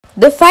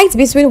The fight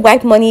between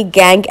Whitemoney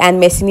gang and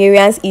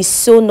Mercenaries is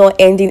so not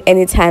ending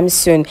anytime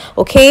soon.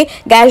 Okay,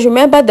 guys,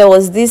 remember there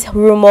was this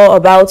rumor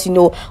about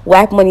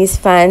Whitemoney's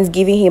fans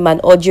giving him an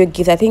audio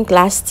gift. I think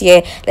last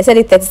year they said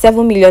the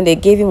 37 million they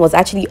gave him was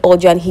actually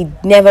audio and he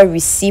never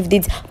received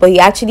it, but he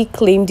actually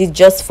claimed it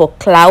just for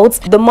clout.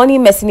 The money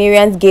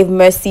Mercenaries gave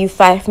Mercy,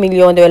 5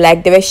 million,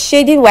 they were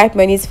shading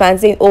Whitemoney's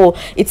fans, saying, oh,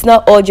 it's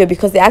not audio,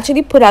 because they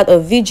actually put out a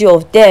video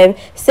of them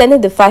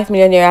sending the 5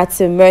 million naira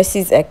to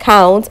Mercy's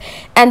account,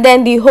 and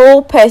then the whole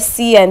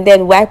Percy and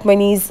then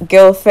Whitemoney's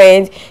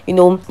girlfriend,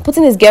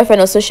 putting his girlfriend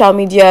on social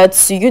media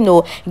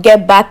to,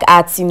 get back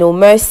at,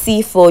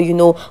 Mercy for,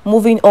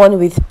 moving on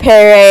with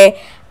Pere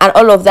and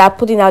all of that,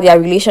 putting out their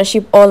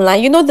relationship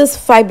online. This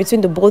fight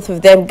between the both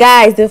of them,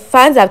 guys, the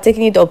fans have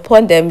taken it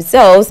upon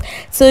themselves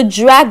to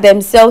drag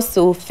themselves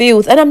to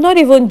Filth. And I'm not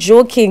even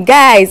joking,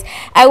 guys.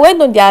 I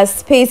went on their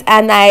space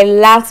and I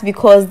laughed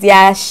because they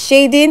are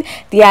shading,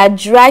 they are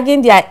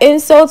dragging, their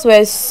insults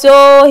were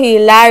so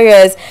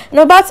hilarious.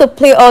 And I'm about to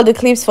play all the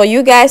clips for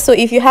you guys. So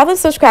if you haven't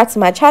subscribed to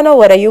my channel,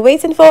 what are you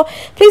waiting for?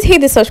 Please hit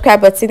the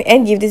subscribe button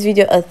and give this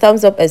video a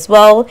thumbs up as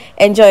well.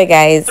 Enjoy,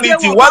 guys.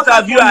 What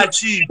have you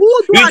achieved?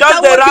 You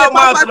just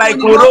mouth like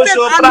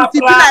Orosho,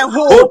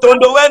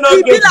 Otondo, when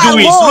no get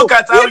doings. Look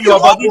at how your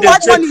body they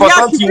check for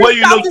something where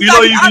you don't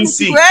even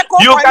see.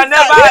 You can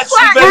never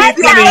achieve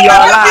anything in your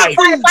life.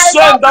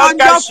 So don't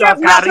catch your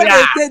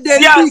career.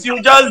 Yes,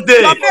 you just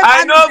did.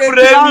 I know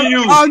blame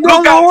you.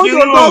 Look at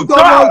you.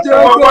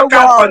 Don't work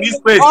out for this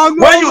place.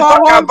 When you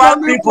talk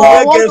about people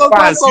who get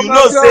fans,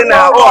 say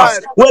now us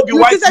will be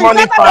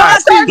Whitemoney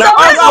fans. Now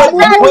us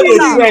will be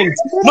friends.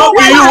 No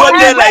be you when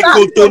they like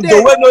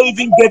Otondo, when no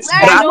even get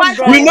that.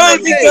 We know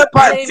even get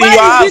part in your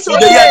house to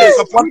the year they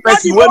support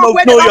person when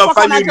not know your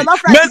family.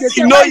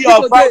 Mercy know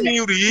your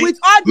family.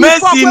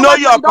 Mercy know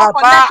your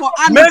papa.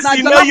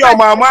 Mercy know your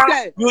mama.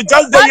 You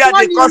just there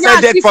they cause a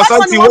deck for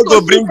something will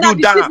go bring you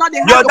down.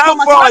 Your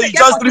downfall is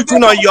just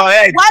written on your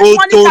head.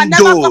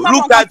 Otondo,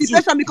 look at you.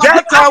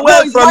 Get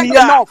away from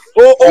here.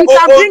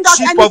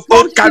 Ship of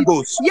old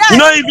Gbos. You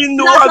don't even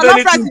know have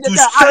anything to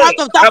say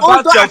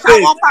about your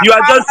face. You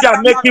are just here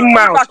making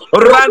mouth,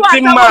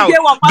 ranting mouth,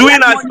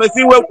 doing as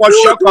person will for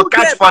shock or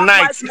catch for night.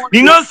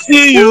 You don't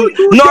see you,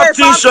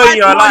 nothing showing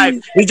your life.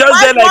 You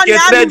just there like a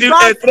trading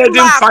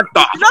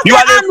factor. You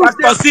are a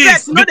factor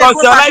 6 because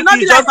your life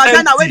is just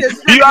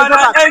empty. You are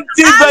an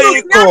empty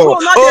vehicle.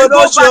 Oh,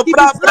 no, show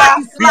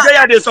papa. You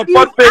there they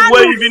support page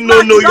where you even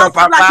know your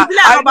papa.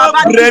 I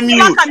don't blame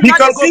you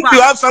because if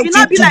you have something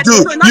to do,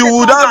 you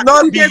would have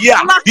not be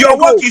here. Your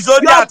work is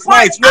only at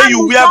night where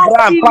you wear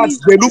brand pants,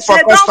 they look for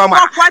customer.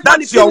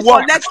 That's your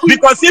work.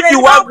 Because if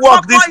you have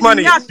work this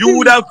morning, you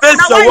would have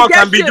faced your work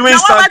and be doing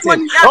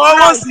something.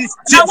 Almost it's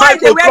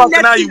 5 o'clock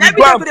now, you will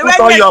go and put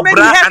on your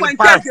bra and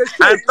pants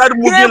and start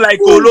moving like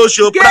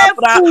Olosho, Olosho, get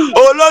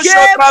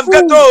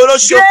to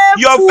Olosho.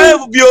 Your faith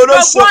will be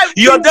Olosho,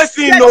 your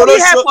destiny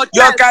Olosho,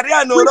 your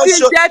career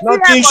Olosho,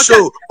 nothing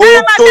show.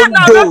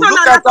 Otondo,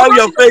 look at how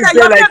your face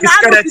there like a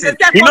skeleton.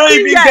 You don't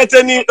even get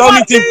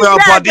anything for your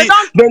body.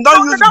 Then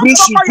don't use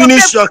bleach to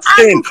finish your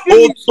skin.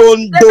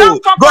 Otondo,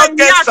 go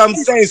get some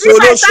sense.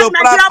 Olosho,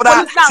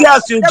 see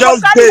as you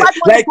just did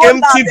like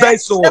empty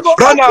vessel.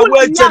 Run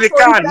away,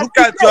 Jerican. Look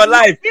at your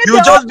life.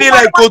 You just be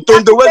like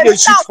Otondo when they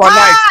shoot for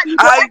night.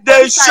 I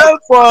dey shame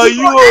for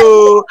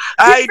you.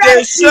 I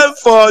dey shame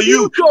for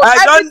you. I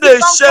don't dey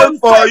shame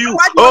for you.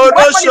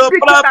 Orosho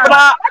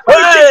pra.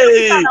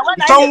 Hey,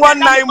 someone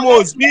 9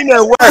 months being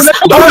a West.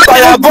 Don't by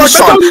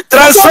abortion,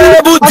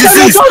 transferable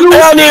disease,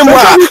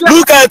 anymore.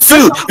 Look at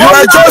you. You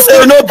are just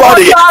a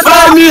nobody.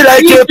 Fry me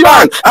like a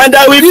pan, and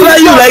I will fry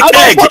you like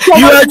egg.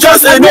 You are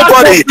just a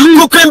nobody.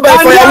 Cooking by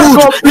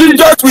firewood,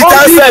 injured with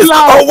access,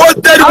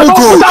 unwanted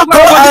mugu.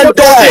 Go and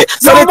die.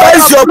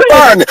 Sanitize your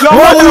pan.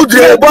 One wood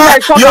they buy,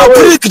 your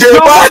brick they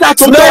buy,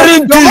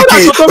 smearing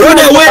dicky. Run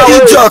away,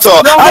 idiot.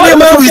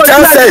 Animal with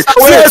access.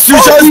 Yes, you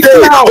just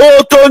did.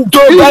 Oh, don't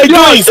by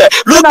doing.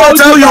 Look at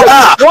how you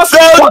are.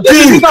 Failed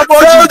thing,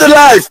 failed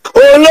life.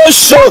 Oh, no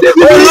show.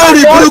 Oh,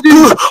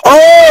 no,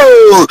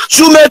 oh,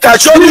 shoemaker,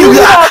 show me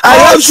where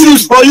I have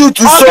shoes for you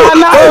to sew.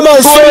 Come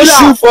and sew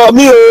shoe for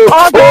me.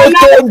 Oh,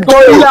 don't go.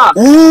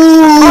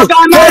 Ooh,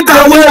 get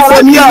away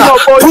from here.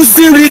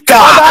 Pussy Rika.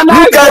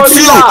 Look at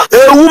you.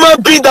 A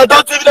woman being that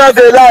don't even have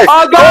a life.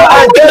 Go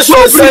and get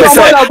your sense.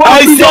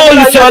 I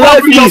say if your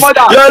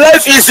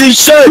life is in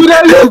shame.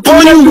 They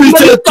burn you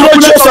with a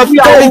trojan of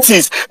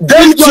qualities.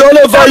 Dent all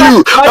over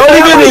you. Or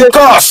living in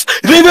cost.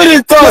 Living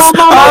in cost.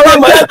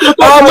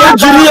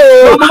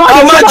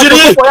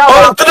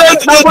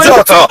 Untrained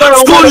idiot.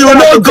 School you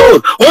no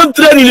go.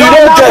 Untrained you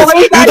no get.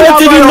 You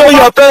don't even know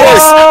your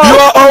parents. You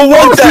are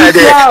unwanted.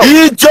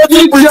 You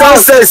joking with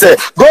access.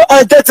 Go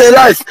and get a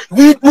life.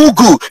 With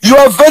Mugu. You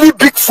are very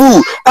big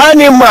fool.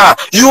 Animal.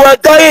 You are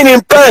dying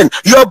in pain.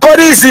 Your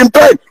body is in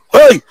pain.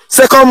 Hey,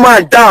 second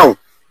man down.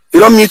 You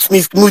don't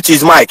mute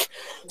his mic.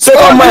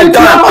 Second man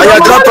down and you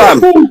drop him.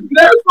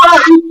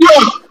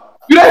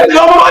 You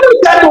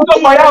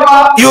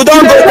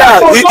don't go down.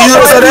 You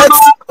resurrect.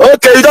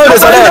 Okay, you don't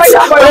resurrect.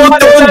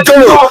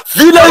 Otondo,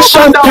 village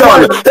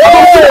champion.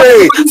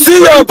 Hey,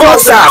 see your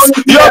boxers.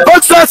 Your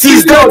boxers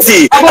is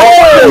dirty.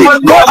 Hey,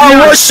 go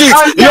and wash it.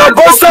 Your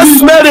boxers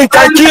smelling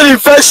can kill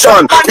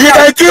infection. It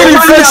can kill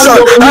infection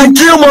and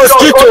kill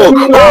mosquito.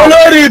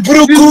 Olori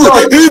Bruku,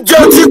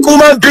 idiotic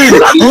human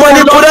being,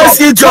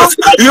 manipulates idiot.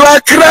 You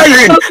are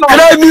crying.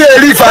 Cry me a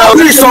river. I'll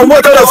read some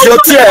water of your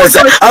tears.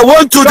 I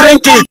want to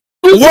drink it.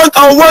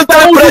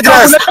 Unwanted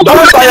pregnancy,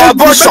 born by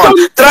abortion,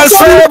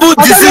 transferable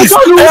disease,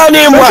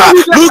 animal.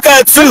 Look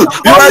at you.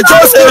 You are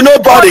just a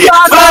nobody.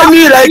 Fry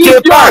me like a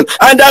pan,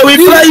 and I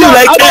will fry you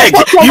like egg.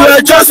 You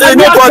are just a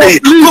nobody.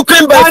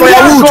 Cooking by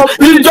firewood.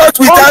 You just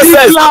without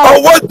sense.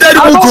 Unwanted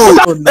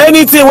mugu.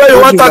 Anything where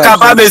you want to talk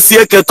about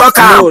Messier, talk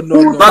about.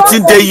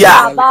 Nothing there,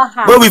 yeah.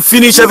 When we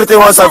finish everything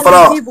once and for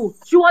all.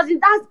 She was in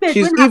that space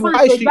when her son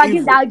was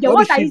dragging that girl.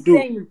 What are you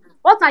saying?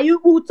 What are you?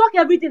 We will talk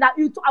everything that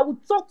you. I will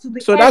talk to the.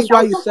 So end. that's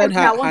why you said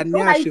her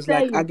Nia. She's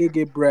like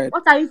agege bread.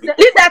 What are you saying?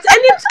 If that's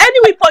any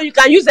weapon you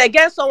can use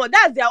against someone,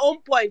 that's their own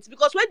point.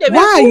 Because when they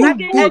why you so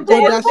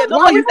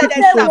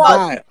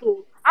bad?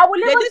 I will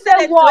even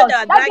say what.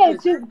 That girl,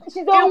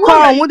 she's a woman.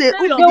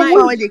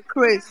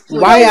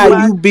 Why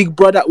are you big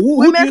brother?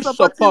 Who do you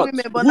support? Who do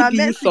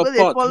you support?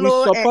 We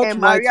support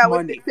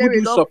Whitemoney. Who do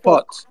you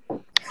support?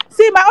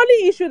 See, my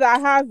only issue that I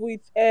have with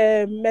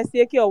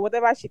Mercenaries or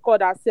whatever she called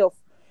herself.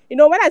 You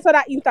know, when I saw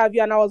that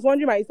interview and I was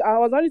wondering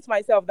to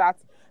myself that,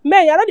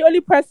 man, you're not the only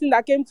person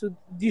that came to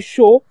the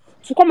show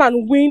to come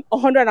and win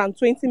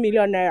 120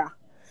 million naira.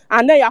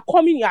 And then you're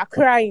coming, you're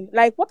crying.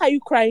 Like, what are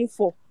you crying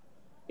for?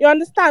 You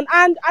understand?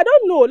 And I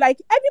don't know,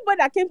 like, everybody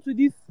that came to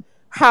this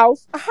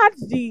house had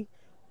the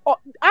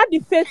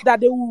faith that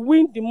they will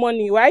win the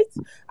money, right?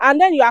 And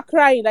then you are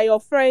crying like your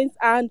friends,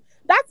 and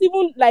that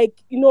even, like,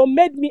 you know,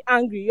 made me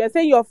angry. You're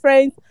saying your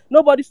friends,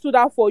 nobody stood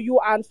up for you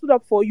and stood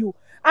up for you.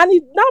 And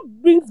it now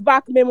brings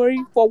back memory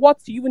for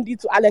what you even did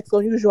to Alex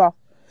Unusual.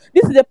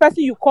 This is the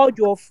person you called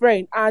your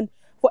friend, and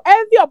for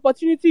every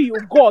opportunity you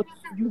got,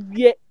 you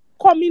were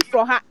coming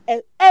for her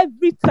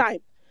every time.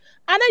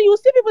 And then you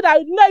see people that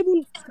would not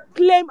even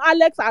claim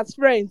Alex as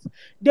friends.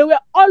 They were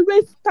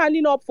always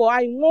standing up for her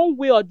in one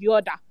way or the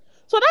other.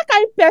 So that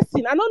kind of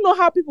person, I don't know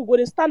how people go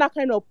to stand that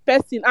kind of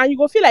person, and you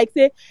go feel like,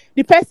 say,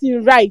 the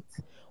person right.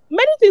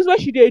 Many things where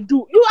she they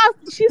do.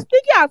 She's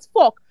sneaky as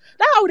fuck.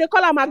 That's how they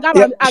call her Magama.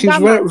 Yeah, she's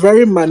very,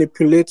 very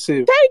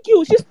manipulative. Thank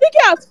you. She's sneaky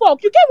as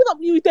fuck. You came up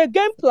with a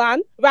game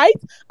plan, right?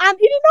 And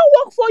it did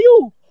not work for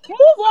you.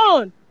 Move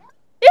on.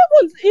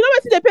 Even, you know,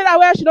 when they paid her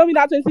where she don't mean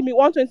that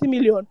 120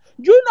 million.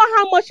 Do you know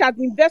how much she had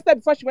invested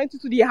before she went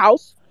into the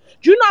house?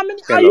 Do you know how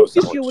many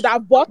IUCs she would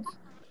have bought?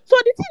 So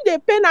the thing they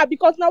pay her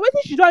because now when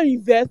she don't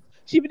invest,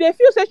 they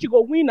feel say she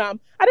go win them.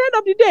 At the end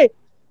of the day,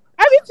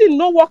 everything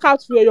no work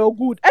out for your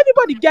good.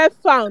 Everybody get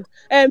found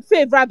and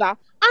Favs rather.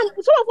 And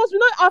some of us, we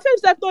know our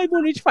friends that don't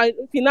even reach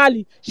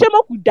finale.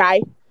 Shemo could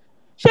die.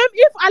 Shame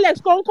if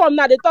Alex can't come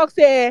now, they talk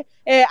say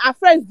our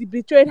friends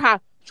betrayed her.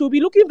 She'll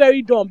be looking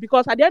very dumb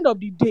because at the end of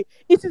the day,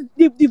 it is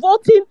the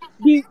voting,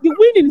 the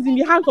winning is in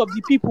the hands of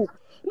the people.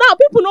 Now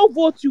people don't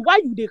vote you. Why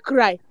you they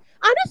cry?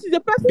 And this is the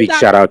person. Big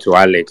shout out to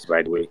Alex,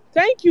 by the way.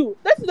 Thank you.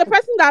 This is the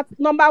person that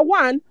number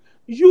one,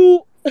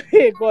 you.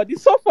 Hey God,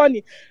 it's so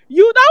funny.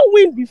 You don't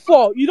win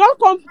before. You don't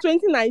come to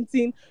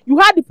 2019. You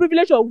had the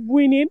privilege of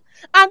winning,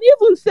 and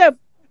even self,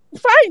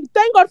 fine.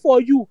 Thank God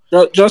for you.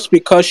 Just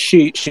because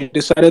she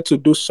decided to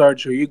do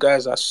surgery, you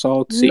guys are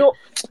salty. No.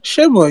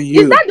 Shame on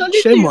you. Is that the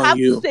only Shame thing you on have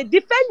you. to say?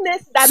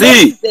 Defendness that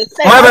See,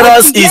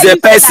 Marvelous is a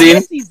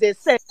person.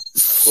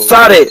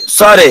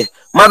 Sorry.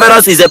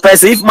 Marvelous is a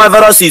person. If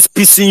Marvelous is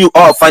pissing you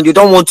off and you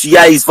don't want to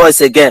hear his voice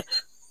again,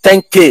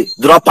 10K,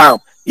 drop him.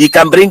 He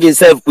can bring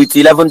himself with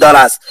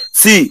 $11.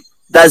 See,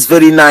 that's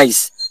very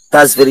nice.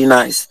 That's very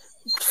nice.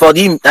 For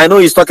him, I know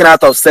he's talking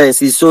out of sense.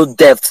 He's so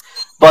deft.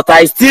 But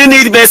I still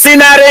need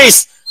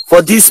mercenaries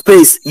for this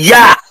space.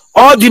 Yeah,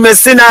 all the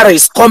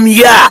mercenaries come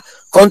here.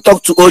 Come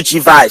talk to OG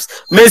Vibes.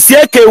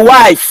 Monsieur K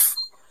wife,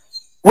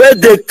 where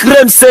the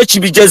claim say she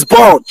be just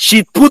born,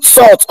 she put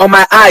salt on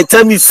my eye.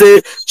 Tell me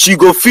say she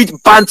go fit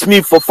pant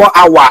me for 4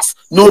 hours.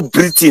 No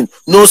breathing,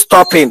 no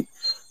stopping.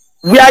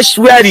 Where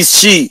is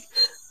she?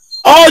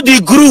 All the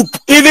group,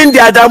 even the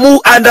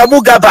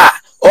Adamu Gaba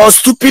or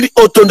stupid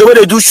Oton, the way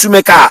they do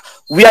shoemaker,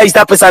 where is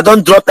that person? I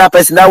don't drop that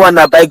person. That one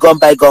na bygone.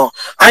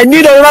 I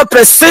need another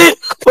person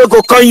who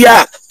go come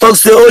here, talk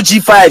to the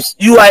OG Vibes.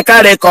 You I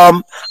carry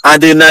come,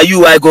 and then now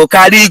you I go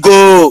carry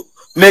go.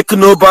 Make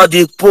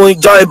nobody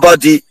point join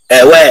body.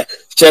 Where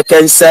check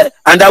and say,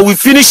 and I will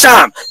finish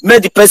am.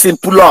 Make the person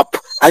pull up.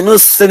 I no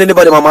send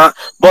anybody, mama.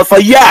 But for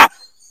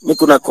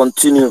make una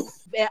continue.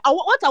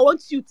 What I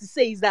want you to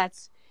say is that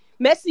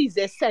Messi is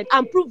a saint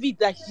and prove it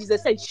that she's a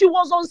saint. She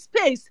was on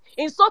space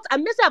in sort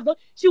and Messi have done.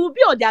 She will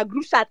be on their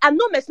group chat and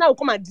no Mercenary will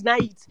come and deny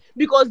it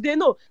because they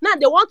know now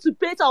they want to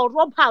paint her or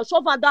rob her,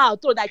 shove her down her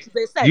throat that she's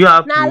a saint.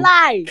 Now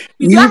lie.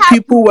 You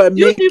people were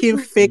making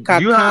fake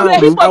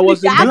accounts. I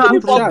was in the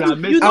group chat.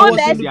 I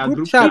was in the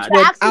group chat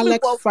when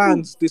Alex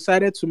fans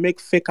decided to make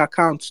fake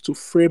accounts to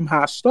frame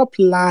her. Stop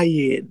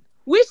lying.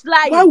 Which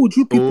lying? Why would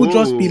you people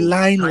just be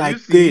lying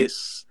like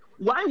this?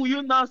 Why will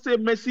you now say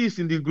Messi is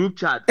in the group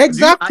chat?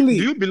 Exactly.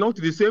 Do you belong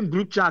to the same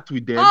group chat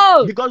with them?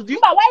 Oh, because do you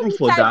why proof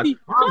for that?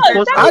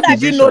 How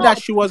did you know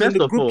that she was in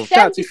the group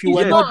chat if you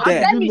were not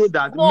there? How did you know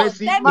that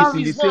Messi is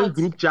in the same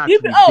group chat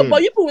with them?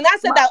 But you people will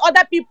not say that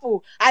other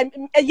people.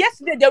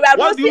 Yesterday they were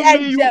what do you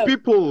mean, you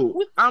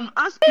people? I'm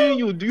asking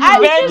you. Do you? I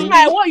will use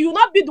my word. You will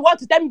not be the one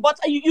to tell me, but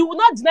you will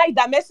not deny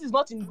that Messi is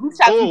not in the group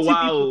chat with you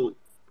people.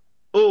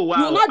 Oh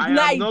wow! I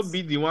have not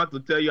been the one to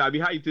tell you. I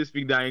mean, how you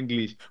speak that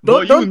English?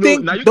 Don't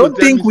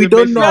think we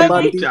don't know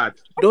about the.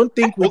 Don't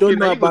think we don't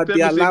know about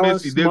the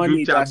allowance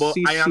money that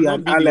CC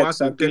and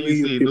Alex are giving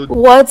you people.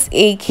 What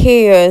a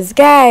chaos,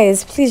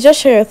 guys! Please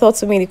just share your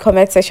thoughts with me in the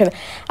comment section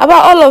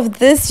about all of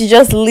this you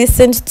just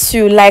listened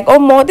to. Like, oh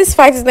more, this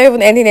fight is not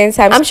even ending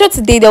anytime. I'm sure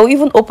today they'll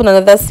even open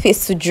another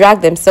space to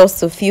drag themselves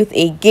to Filth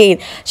again.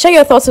 Share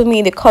your thoughts with me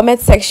in the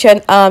comment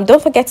section.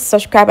 Don't forget to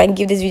subscribe and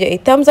give this video a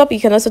thumbs up. You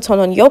can also turn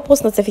on your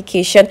post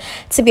notification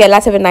to be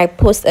alerted when I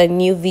post a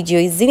new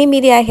video. Zini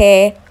Media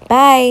here.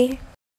 Bye.